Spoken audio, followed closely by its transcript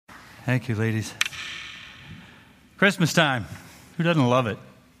Thank you, ladies. Christmas time. Who doesn't love it?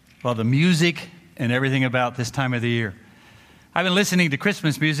 Love the music and everything about this time of the year. I've been listening to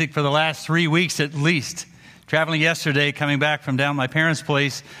Christmas music for the last 3 weeks at least. Traveling yesterday, coming back from down my parents'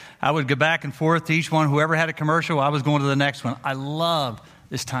 place, I would go back and forth to each one. Whoever had a commercial, I was going to the next one. I love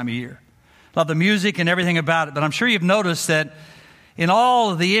this time of year. Love the music and everything about it. But I'm sure you've noticed that in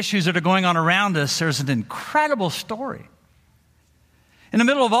all of the issues that are going on around us, there's an incredible story. In the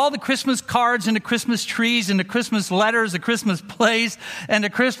middle of all the Christmas cards and the Christmas trees and the Christmas letters, the Christmas plays, and the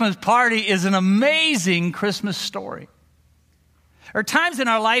Christmas party is an amazing Christmas story. There are times in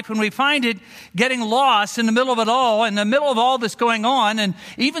our life when we find it getting lost in the middle of it all, in the middle of all this going on, and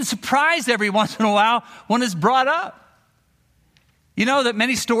even surprised every once in a while when it's brought up. You know that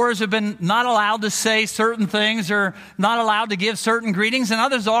many stores have been not allowed to say certain things or not allowed to give certain greetings, and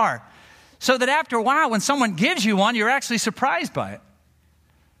others are. So that after a while, when someone gives you one, you're actually surprised by it.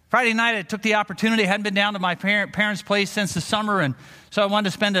 Friday night, I took the opportunity. I hadn't been down to my parents' place since the summer, and so I wanted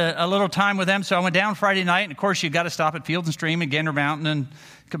to spend a little time with them. So I went down Friday night, and of course, you've got to stop at Fields and Stream and Gander Mountain and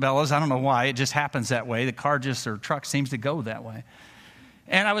Cabela's. I don't know why. It just happens that way. The car or truck seems to go that way.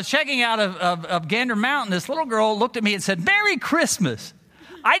 And I was checking out of Gander Mountain. This little girl looked at me and said, "Merry Christmas."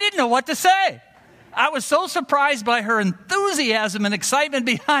 I didn't know what to say. I was so surprised by her enthusiasm and excitement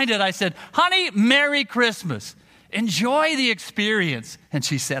behind it. I said, "Honey, Merry Christmas. Enjoy the experience." And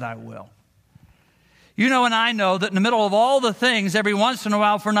she said, "I will." You know, and I know that in the middle of all the things, every once in a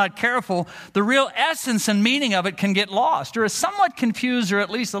while, if we're not careful, the real essence and meaning of it can get lost or is somewhat confused or at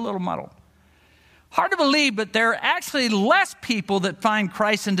least a little muddled. Hard to believe, but there are actually less people that find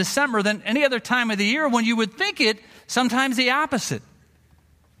Christ in December than any other time of the year when you would think it sometimes the opposite.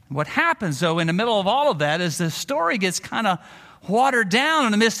 What happens, though, in the middle of all of that is the story gets kind of watered down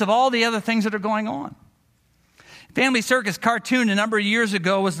in the midst of all the other things that are going on. Family Circus cartoon a number of years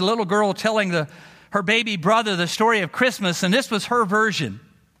ago was the little girl telling her baby brother the story of Christmas, and this was her version.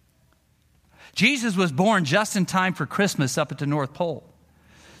 Jesus was born just in time for Christmas up at the North Pole.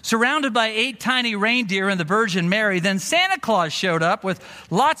 Surrounded by 8 tiny reindeer and the Virgin Mary, then Santa Claus showed up with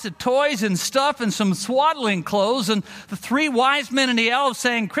lots of toys and stuff and some swaddling clothes, and the 3 wise men and the elves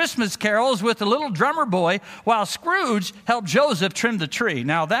sang Christmas carols with the little drummer boy, while Scrooge helped Joseph trim the tree.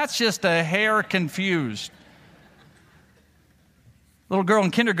 Now that's just a hair confused. Little girl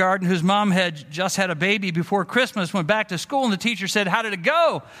in kindergarten whose mom had just had a baby before Christmas went back to school, and the teacher said, "How did it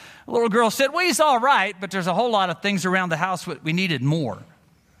go?" The little girl said, "Well, he's all right, but there's a whole lot of things around the house that we needed more."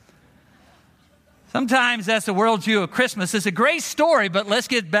 Sometimes that's the world's view of Christmas. It's a great story, but let's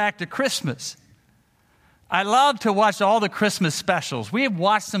get back to Christmas. I love to watch all the Christmas specials. We have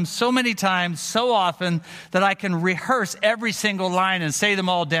watched them so many times, so often, that I can rehearse every single line and say them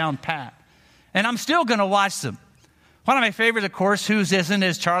all down pat. And I'm still going to watch them. One of my favorites, of course, whose isn't,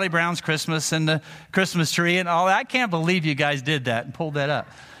 is Charlie Brown's Christmas and the Christmas tree and all that. I can't believe you guys did that and pulled that up.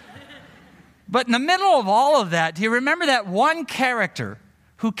 But in the middle of all of that, do you remember that one character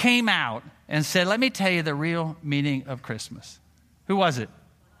who came out and said, "Let me tell you the real meaning of Christmas"? Who was it?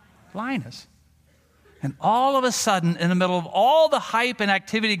 Linus. And all of a sudden, in the middle of all the hype and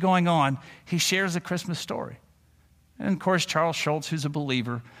activity going on, he shares a Christmas story. And of course, Charles Schultz, who's a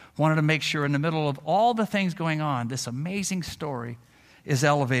believer, wanted to make sure in the middle of all the things going on, this amazing story is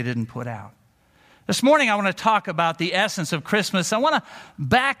elevated and put out. This morning, I want to talk about the essence of Christmas. I want to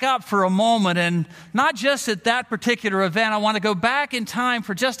back up for a moment, and not just at that particular event. I want to go back in time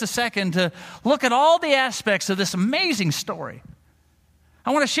for just a second to look at all the aspects of this amazing story.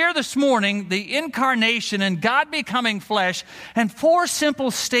 I want to share this morning the incarnation and God becoming flesh and 4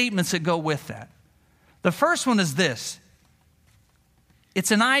 simple statements that go with that. The first one is this. It's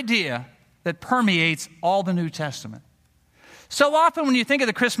an idea that permeates all the New Testament. So often when you think of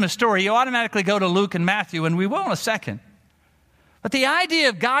the Christmas story, you automatically go to Luke and Matthew, and we will in a second. But the idea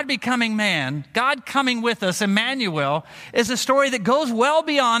of God becoming man, God coming with us, Emmanuel, is a story that goes well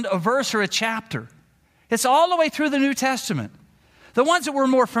beyond a verse or a chapter. It's all the way through the New Testament. The ones that we're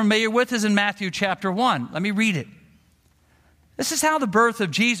more familiar with is in Matthew chapter 1. Let me read it. This is how the birth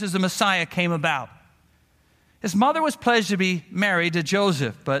of Jesus the Messiah came about. His mother was pledged to be married to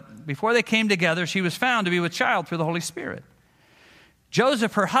Joseph, but before they came together, she was found to be with child through the Holy Spirit.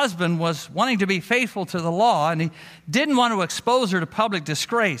 Joseph, her husband, was wanting to be faithful to the law, and he didn't want to expose her to public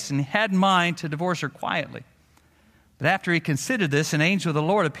disgrace, and he had in mind to divorce her quietly. But after he considered this, an angel of the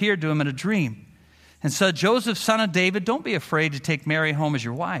Lord appeared to him in a dream and said, "Joseph, son of David, don't be afraid to take Mary home as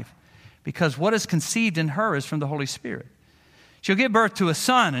your wife, because what is conceived in her is from the Holy Spirit. She'll give birth to a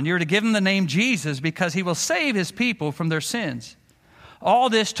son, and you're to give him the name Jesus, because he will save his people from their sins. all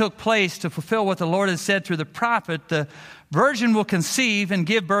this took place to fulfill what the Lord had said through the prophet. The virgin will conceive and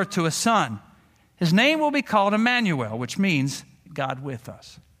give birth to a son. His name will be called Emmanuel, which means God with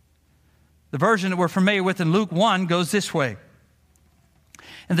us. The version that we're familiar with in Luke 1 goes this way.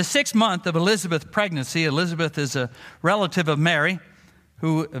 In the 6th month of Elizabeth's pregnancy, Elizabeth is a relative of Mary,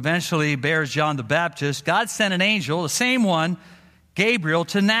 who eventually bears John the Baptist. God sent an angel, the same one, Gabriel,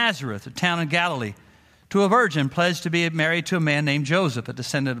 to Nazareth, a town in Galilee, to a virgin pledged to be married to a man named Joseph, a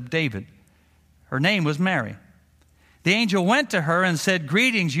descendant of David. Her name was Mary. The angel went to her and said,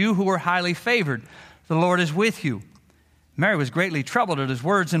 "Greetings, you who are highly favored. The Lord is with you." Mary was greatly troubled at his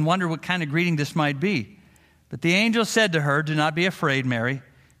words and wondered what kind of greeting this might be. But the angel said to her, "Do not be afraid, Mary.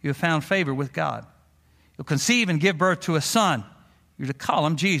 You have found favor with God. You'll conceive and give birth to a son. You're to call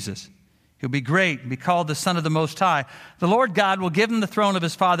him Jesus. He'll be great and be called the Son of the Most High. The Lord God will give him the throne of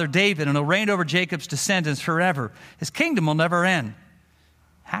his father David, and he'll reign over Jacob's descendants forever. His kingdom will never end."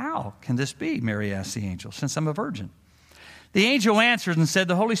 "How can this be?" Mary asked the angel, "since I'm a virgin." The angel answered and said,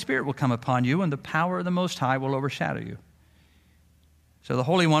 "The Holy Spirit will come upon you, and the power of the Most High will overshadow you. So the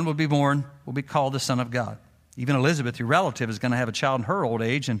Holy One will be born, will be called the Son of God. Even Elizabeth, your relative, is going to have a child in her old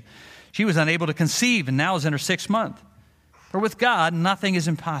age, and she was unable to conceive and now is in her 6th month. For with God, nothing is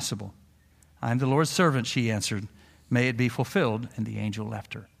impossible." "I am the Lord's servant," she answered. "May it be fulfilled." And the angel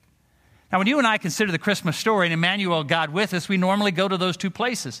left her. Now, when you and I consider the Christmas story and Emmanuel, God with us, we normally go to those two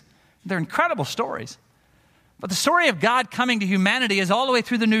places. They're incredible stories. But the story of God coming to humanity is all the way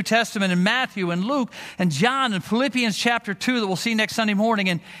through the New Testament in Matthew and Luke and John and Philippians chapter 2 that we'll see next Sunday morning.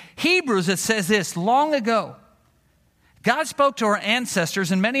 In Hebrews, it says this: "Long ago, God spoke to our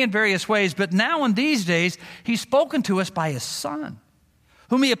ancestors in many and various ways, but now in these days, he's spoken to us by his Son,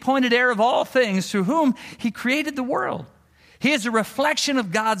 whom he appointed heir of all things, through whom he created the world. He is a reflection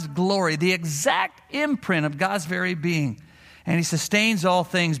of God's glory, the exact imprint of God's very being, and he sustains all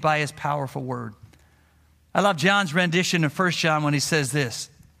things by his powerful word." I love John's rendition in 1 John when he says this: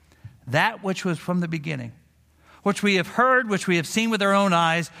 "That which was from the beginning, which we have heard, which we have seen with our own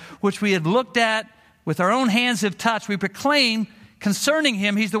eyes, which we have looked at, with our own hands have touched, we proclaim concerning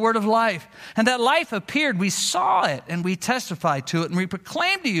him, he's the word of life. And that life appeared, we saw it, and we testified to it, and we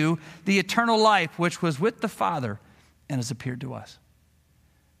proclaim to you the eternal life, which was with the Father and has appeared to us."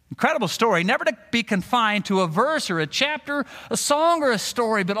 Incredible story, never to be confined to a verse or a chapter, a song or a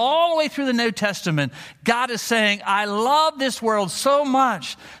story, but all the way through the New Testament, God is saying, "I love this world so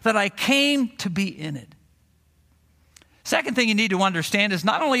much that I came to be in it." Second thing you need to understand is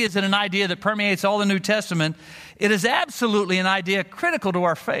not only is it an idea that permeates all the New Testament, it is absolutely an idea critical to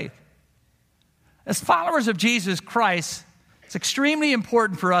our faith. As followers of Jesus Christ, it's extremely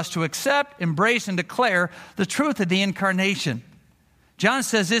important for us to accept, embrace, and declare the truth of the incarnation. John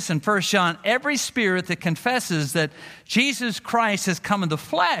says this in 1 John, "Every spirit that confesses that Jesus Christ has come in the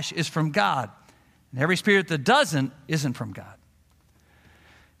flesh is from God, and every spirit that doesn't isn't from God."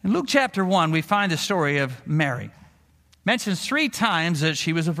 In Luke chapter 1, we find the story of Mary. Mentions 3 times that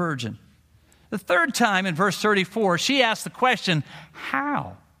she was a virgin. The 3rd time in verse 34, she asked the question,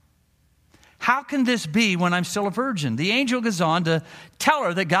 "How? How can this be when I'm still a virgin?" The angel goes on to tell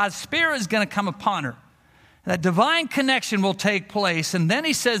her that God's Spirit is going to come upon her. That divine connection will take place. And then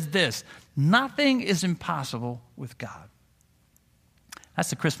he says this: "Nothing is impossible with God."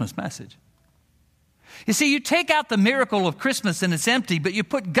 That's the Christmas message. You see, you take out the miracle of Christmas and it's empty, but you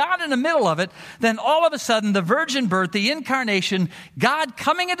put God in the middle of it, then all of a sudden the virgin birth, the incarnation, God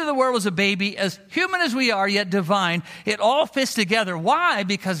coming into the world as a baby, as human as we are, yet divine, it all fits together. Why?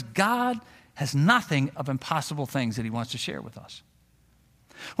 Because God has nothing of impossible things that he wants to share with us.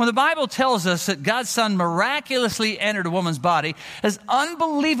 When the Bible tells us that God's Son miraculously entered a woman's body, as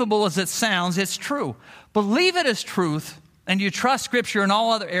unbelievable as it sounds, it's true. Believe it as truth, and you trust Scripture in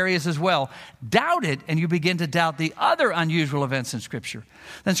all other areas as well. Doubt it, and you begin to doubt the other unusual events in Scripture.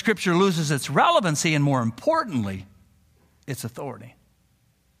 Then Scripture loses its relevancy, and more importantly, its authority.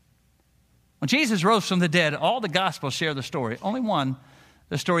 When Jesus rose from the dead, all the Gospels share the story. Only one,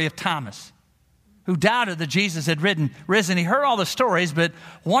 the story of Thomas, who doubted that Jesus had risen. He heard all the stories, but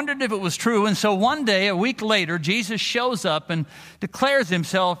wondered if it was true. And so one day, a week later, Jesus shows up and declares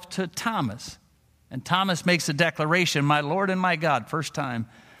himself to Thomas. And Thomas makes a declaration, "My Lord and my God," first time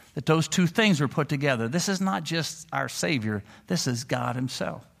that those two things were put together. This is not just our Savior. This is God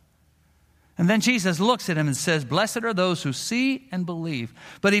himself. And then Jesus looks at him and says, "Blessed are those who see and believe,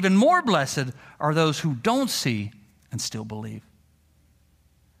 but even more blessed are those who don't see and still believe."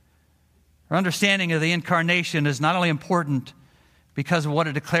 Our understanding of the incarnation is not only important because of what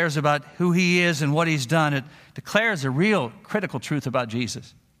it declares about who he is and what he's done, it declares a real critical truth about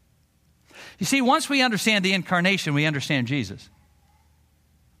Jesus. You see, once we understand the incarnation, we understand Jesus.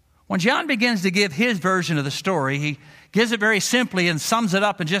 When John begins to give his version of the story, he gives it very simply and sums it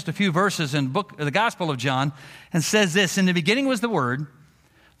up in just a few verses in the Gospel of John and says this: in the beginning was the Word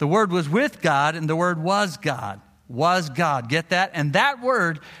was with God, and the Word was God. Was God. Get that? And that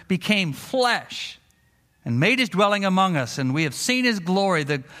Word became flesh and made his dwelling among us, and we have seen his glory,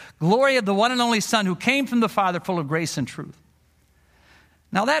 the glory of the one and only Son who came from the Father, full of grace and truth.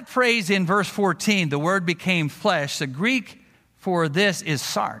 Now that phrase in verse 14, the Word became flesh, the Greek for this is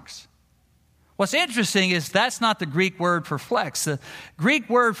sarx. What's interesting is that's not the Greek word for flesh. The Greek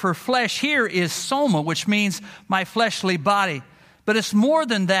word for flesh here is soma, which means my fleshly body. But it's more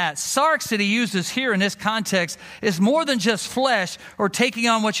than that. Sarx that he uses here in this context is more than just flesh or taking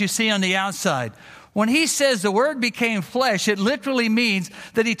on what you see on the outside. When he says the Word became flesh, it literally means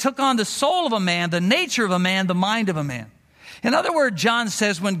that he took on the soul of a man, the nature of a man, the mind of a man. In other words, John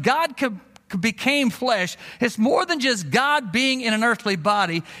says when God became flesh, it's more than just God being in an earthly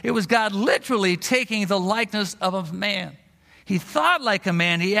body. It was God literally taking the likeness of a man. He thought like a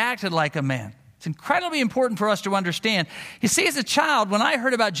man. He acted like a man. It's incredibly important for us to understand. You see, as a child, when I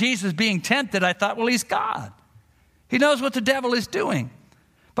heard about Jesus being tempted, I thought, well, he's God. He knows what the devil is doing.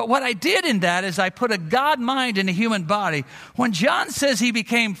 But what I did in that is I put a God mind in a human body. When John says he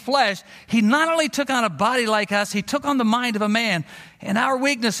became flesh, he not only took on a body like us, he took on the mind of a man. And our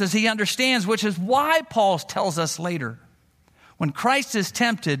weaknesses he understands, which is why Paul tells us later, when Christ is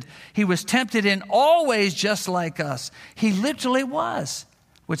tempted, he was tempted in all ways just like us. He literally was,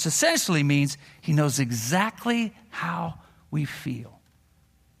 which essentially means he knows exactly how we feel.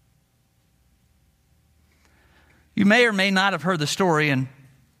 You may or may not have heard the story, and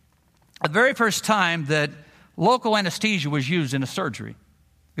the very first time that local anesthesia was used in a surgery,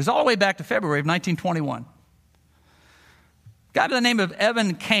 it was all the way back to February of 1921. A guy by the name of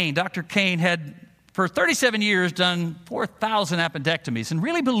Evan Kane, Dr. Kane, had for 37 years done 4,000 appendectomies and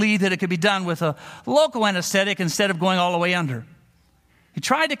really believed that it could be done with a local anesthetic instead of going all the way under. He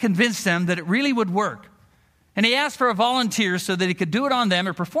tried to convince them that it really would work. And he asked for a volunteer so that he could do it on them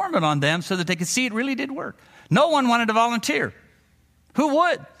or perform it on them so that they could see it really did work. No one wanted to volunteer. Who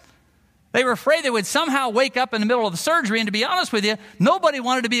would? They were afraid they would somehow wake up in the middle of the surgery, and to be honest with you, nobody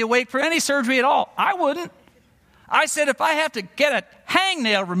wanted to be awake for any surgery at all. I wouldn't. I said, if I have to get a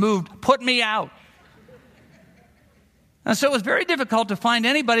hangnail removed, put me out. And so it was very difficult to find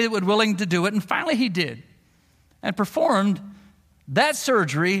anybody that was willing to do it, and finally he did, and performed that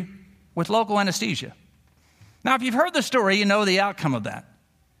surgery with local anesthesia. Now, if you've heard the story, you know the outcome of that.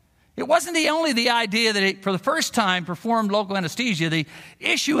 It wasn't only the idea that he, for the first time, performed local anesthesia. The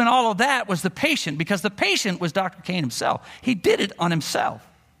issue in all of that was the patient, because the patient was Dr. Kane himself. He did it on himself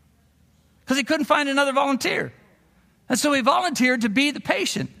because he couldn't find another volunteer. And so he volunteered to be the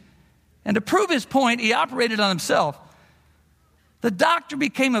patient. And to prove his point, he operated on himself. The doctor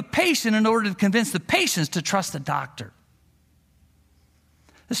became a patient in order to convince the patients to trust the doctor.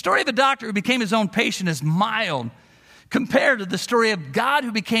 The story of a doctor who became his own patient is mild compared to the story of God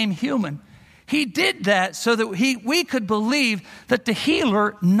who became human. He did that so that we could believe that the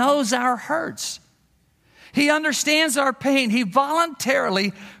healer knows our hurts. He understands our pain. He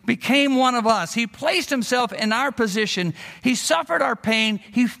voluntarily became one of us. He placed himself in our position. He suffered our pain.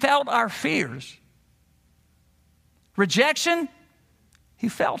 He felt our fears. Rejection, he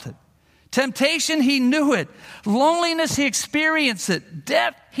felt it. Temptation, he knew it. Loneliness, he experienced it.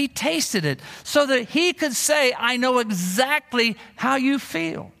 Death, he tasted it. So that he could say, I know exactly how you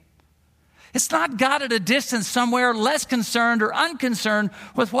feel. It's not God at a distance somewhere, less concerned or unconcerned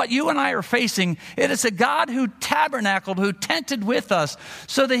with what you and I are facing. It is a God who tabernacled, who tented with us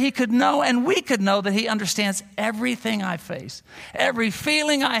so that he could know and we could know that he understands everything I face. Every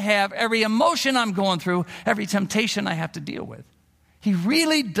feeling I have, every emotion I'm going through, every temptation I have to deal with. He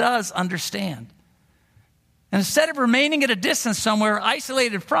really does understand. And instead of remaining at a distance somewhere,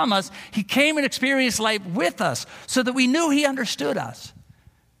 isolated from us, he came and experienced life with us so that we knew he understood us.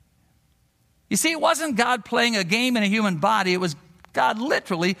 You see, it wasn't God playing a game in a human body. It was God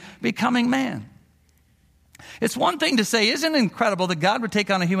literally becoming man. It's one thing to say, isn't it incredible that God would take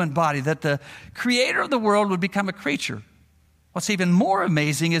on a human body, that the creator of the world would become a creature? What's even more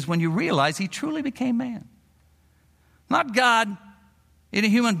amazing is when you realize he truly became man. Not God in a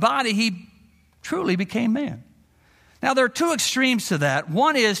human body, he truly became man. Now, there are two extremes to that.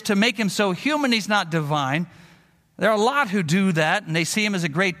 One is to make him so human he's not divine. There are a lot who do that, and they see him as a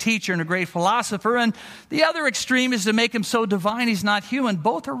great teacher and a great philosopher. And the other extreme is to make him so divine he's not human.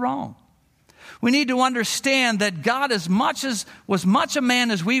 Both are wrong. We need to understand that God was much a man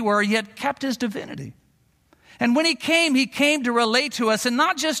as we were, yet kept his divinity. And when he came to relate to us, and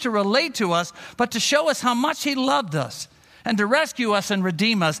not just to relate to us, but to show us how much he loved us. and to rescue us and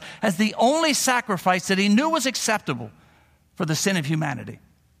redeem us as the only sacrifice that he knew was acceptable for the sin of humanity.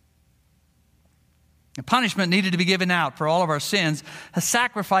 A punishment needed to be given out for all of our sins. A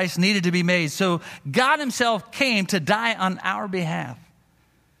sacrifice needed to be made. So God himself came to die on our behalf.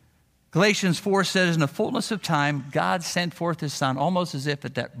 Galatians 4 says, in the fullness of time, God sent forth his Son, almost as if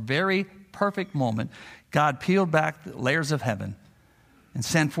at that very perfect moment, God peeled back the layers of heaven and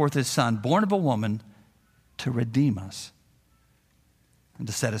sent forth his Son, born of a woman, to redeem us and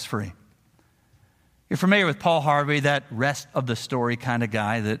to set us free. You're familiar with Paul Harvey, that rest of the story kind of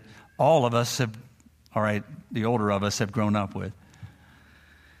guy that all of us have, all right, the older of us have grown up with.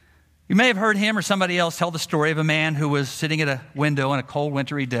 You may have heard him or somebody else tell the story of a man who was sitting at a window on a cold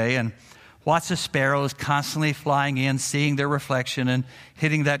wintry day and watched the sparrows constantly flying in, seeing their reflection and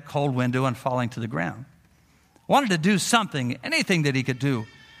hitting that cold window and falling to the ground. Wanted to do something, anything that he could do,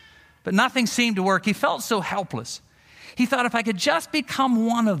 but nothing seemed to work. He felt so helpless. He thought, if I could just become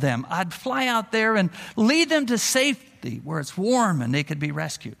one of them, I'd fly out there and lead them to safety where it's warm and they could be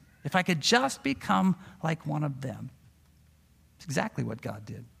rescued. If I could just become like one of them. It's exactly what God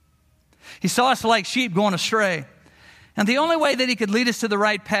did. He saw us like sheep going astray. And the only way that he could lead us to the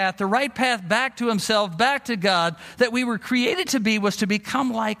right path back to himself, back to God, that we were created to be, was to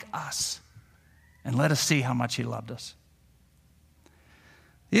become like us and let us see how much he loved us.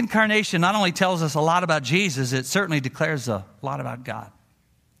 The incarnation not only tells us a lot about Jesus, it certainly declares a lot about God.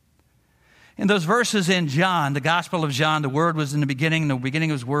 In those verses in John, the Gospel of John, the Word was in the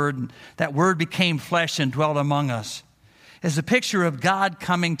beginning was Word, and that Word became flesh and dwelt among us, is a picture of God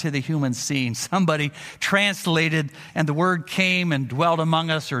coming to the human scene. Somebody translated, and the Word came and dwelt among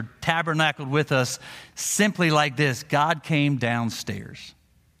us, or tabernacled with us, simply like this: God came downstairs.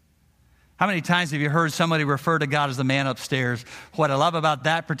 How many times have you heard somebody refer to God as the man upstairs? What I love about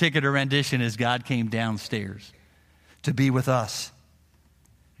that particular rendition is God came downstairs to be with us,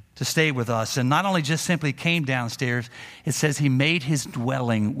 to stay with us. And not only just simply came downstairs, it says he made his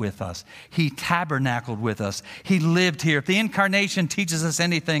dwelling with us. He tabernacled with us. He lived here. If the incarnation teaches us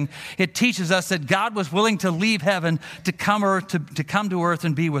anything, it teaches us that God was willing to leave heaven to come to earth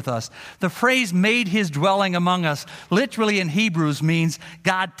and be with us. The phrase made his dwelling among us literally in Hebrews means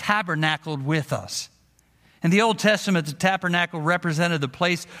God tabernacled with us. In the Old Testament, the tabernacle represented the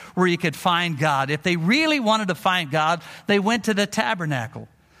place where you could find God. If they really wanted to find God, they went to the tabernacle.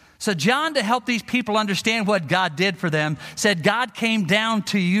 So John, to help these people understand what God did for them, said God came down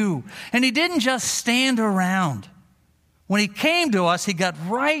to you. And he didn't just stand around. When he came to us, he got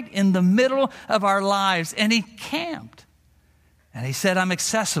right in the middle of our lives and he camped. And he said, I'm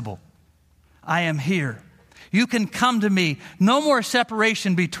accessible. I am here. You can come to me. No more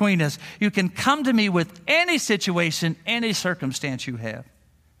separation between us. You can come to me with any situation, any circumstance you have.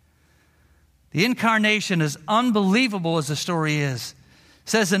 The incarnation, as unbelievable as the story is,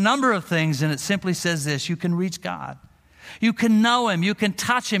 says a number of things, and it simply says this: you can reach God. You can know him. You can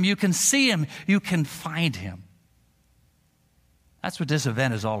touch him. You can see him. You can find him. That's what this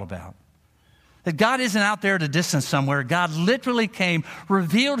event is all about. That God isn't out there at a distance somewhere. God literally came,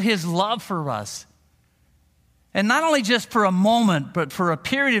 revealed his love for us. And not only just for a moment, but for a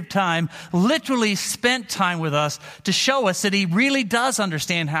period of time, literally spent time with us to show us that he really does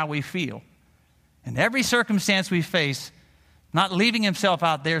understand how we feel. In every circumstance we face, not leaving himself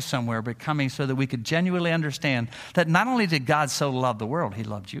out there somewhere, but coming so that we could genuinely understand that not only did God so love the world, he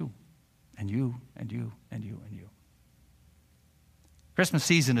loved you, and you, and you, and you, and you. Christmas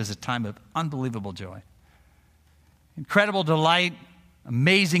season is a time of unbelievable joy. Incredible delight,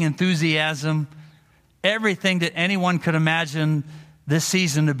 amazing enthusiasm, everything that anyone could imagine this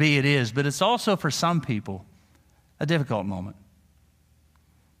season to be, it is. But it's also, for some people, a difficult moment.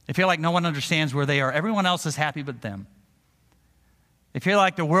 They feel like no one understands where they are. Everyone else is happy but them. They feel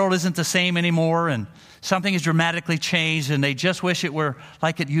like the world isn't the same anymore and something has dramatically changed and they just wish it were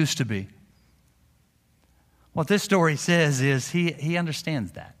like it used to be. What this story says is he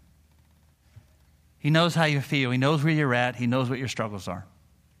understands that. He knows how you feel. He knows where you're at. He knows what your struggles are.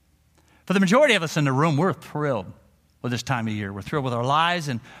 For the majority of us in the room, we're thrilled with this time of year. We're thrilled with our lives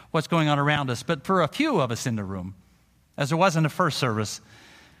and what's going on around us. But for a few of us in the room, as there was in the first service,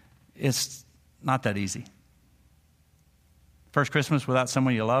 it's not that easy. First Christmas without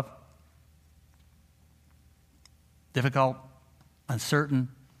someone you love? Difficult, uncertain,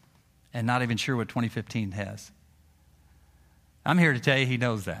 and not even sure what 2015 has. I'm here to tell you he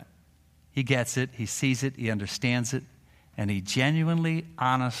knows that. He gets it, he sees it, he understands it, and he genuinely,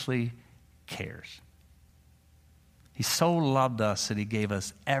 honestly cares. He so loved us that he gave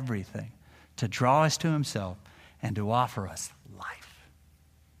us everything to draw us to himself and to offer us life.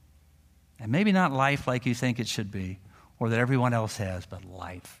 And maybe not life like you think it should be, or that everyone else has, but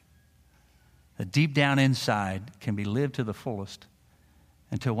life. That deep down inside can be lived to the fullest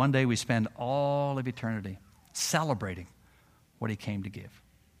until one day we spend all of eternity celebrating what he came to give.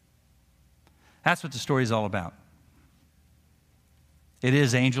 That's what the story is all about. It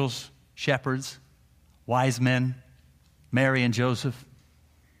is angels, shepherds, wise men, Mary and Joseph,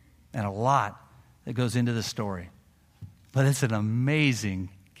 and a lot that goes into the story. But it's an amazing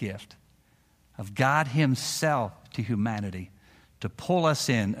gift of God himself to humanity to pull us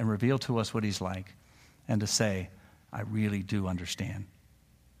in and reveal to us what he's like and to say, I really do understand.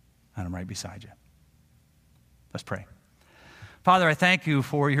 And I'm right beside you. Let's pray. Father, I thank you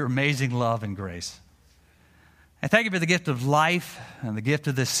for your amazing love and grace. I thank you for the gift of life and the gift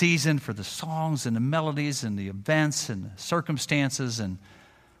of this season, for the songs and the melodies and the events and the circumstances and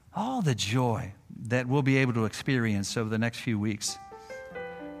all the joy that we'll be able to experience over the next few weeks.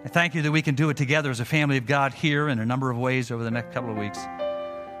 I thank you that we can do it together as a family of God here in a number of ways over the next couple of weeks.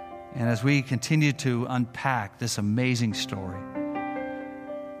 And as we continue to unpack this amazing story,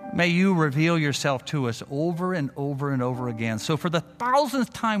 may you reveal yourself to us over and over and over again. So for the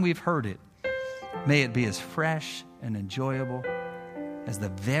 1,000th time we've heard it, may it be as fresh and enjoyable as the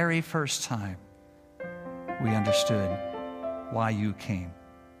very first time we understood why you came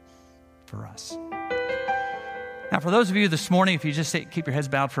for us. Now, for those of you this morning, if you just keep your heads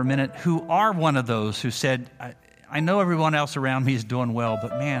bowed for a minute, who are one of those who said, I know everyone else around me is doing well,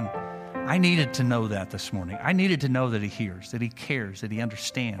 but man, I needed to know that this morning. I needed to know that he hears, that he cares, that he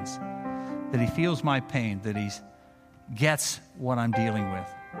understands, that he feels my pain, that he gets what I'm dealing with.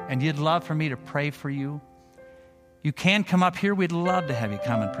 And you'd love for me to pray for you. You can come up here. We'd love to have you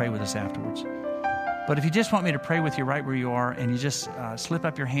come and pray with us afterwards. But if you just want me to pray with you right where you are and you just slip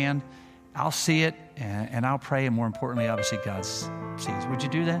up your hand, I'll see it and I'll pray. And more importantly, obviously, God sees. Would you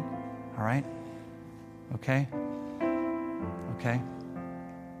do that? All right? Okay? Okay?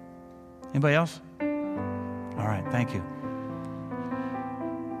 Anybody else? All right, thank you.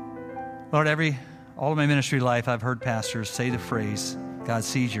 Lord, all of my ministry life, I've heard pastors say the phrase, God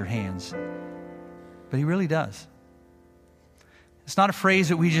sees your hands. But he really does. It's not a phrase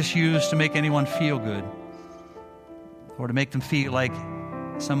that we just use to make anyone feel good or to make them feel like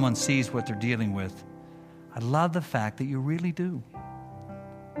someone sees what they're dealing with. I love the fact that you really do.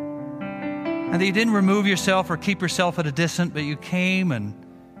 And that you didn't remove yourself or keep yourself at a distance, but you came and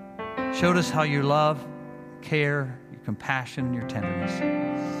showed us how your love, care, your compassion, and your tenderness.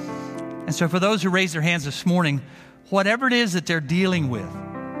 And so for those who raised their hands this morning, whatever it is that they're dealing with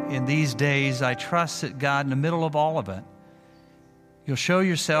in these days, I trust that God, in the middle of all of it, you'll show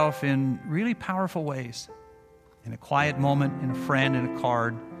yourself in really powerful ways. In a quiet moment, in a friend, in a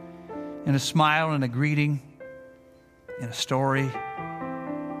card, in a smile, in a greeting, in a story.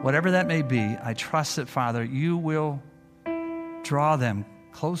 Whatever that may be, I trust that, Father, you will draw them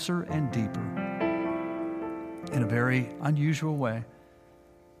closer and deeper in a very unusual way.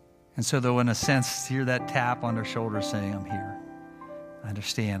 And so they'll, in a sense, hear that tap on their shoulder saying, I'm here. I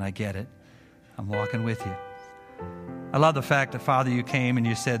understand. I get it. I'm walking with you. I love the fact that, Father, you came and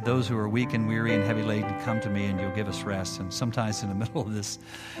you said, those who are weak and weary and heavy laden, come to me and you'll give us rest. And sometimes in the middle of this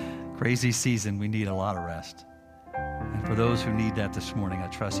crazy season, we need a lot of rest. And for those who need that this morning, I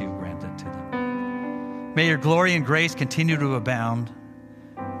trust you will grant that to them. May your glory and grace continue to abound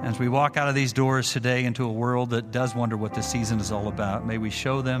as we walk out of these doors today into a world that does wonder what this season is all about. May we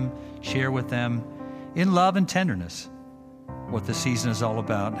show them, share with them in love and tenderness what this season is all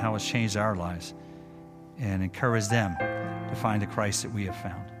about and how it's changed our lives, and encourage them to find the Christ that we have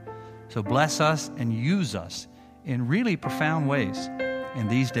found. So bless us and use us in really profound ways in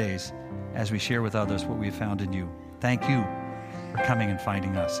these days as we share with others what we have found in you. Thank you for coming and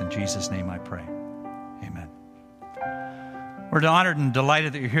finding us. In Jesus' name I pray. Amen. We're honored and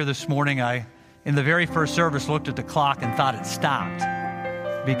delighted that you're here this morning. I, in the very first service, looked at the clock and thought it stopped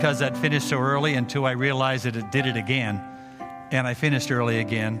because I'd finished so early until I realized that it did it again. And I finished early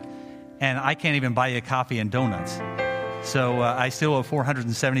again. And I can't even buy you a coffee and donuts. So I still owe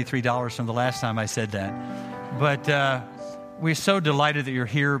 $473 from the last time I said that. But we're so delighted that you're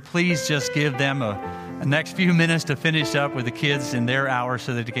here. Please just give them a next few minutes to finish up with the kids in their hour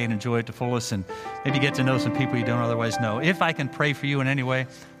so that they can enjoy it to fullest and maybe get to know some people you don't otherwise know. If I can pray for you in any way,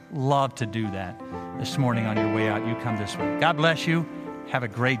 love to do that this morning on your way out. You come this way. God bless you. Have a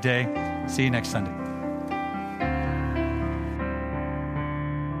great day. See you next Sunday.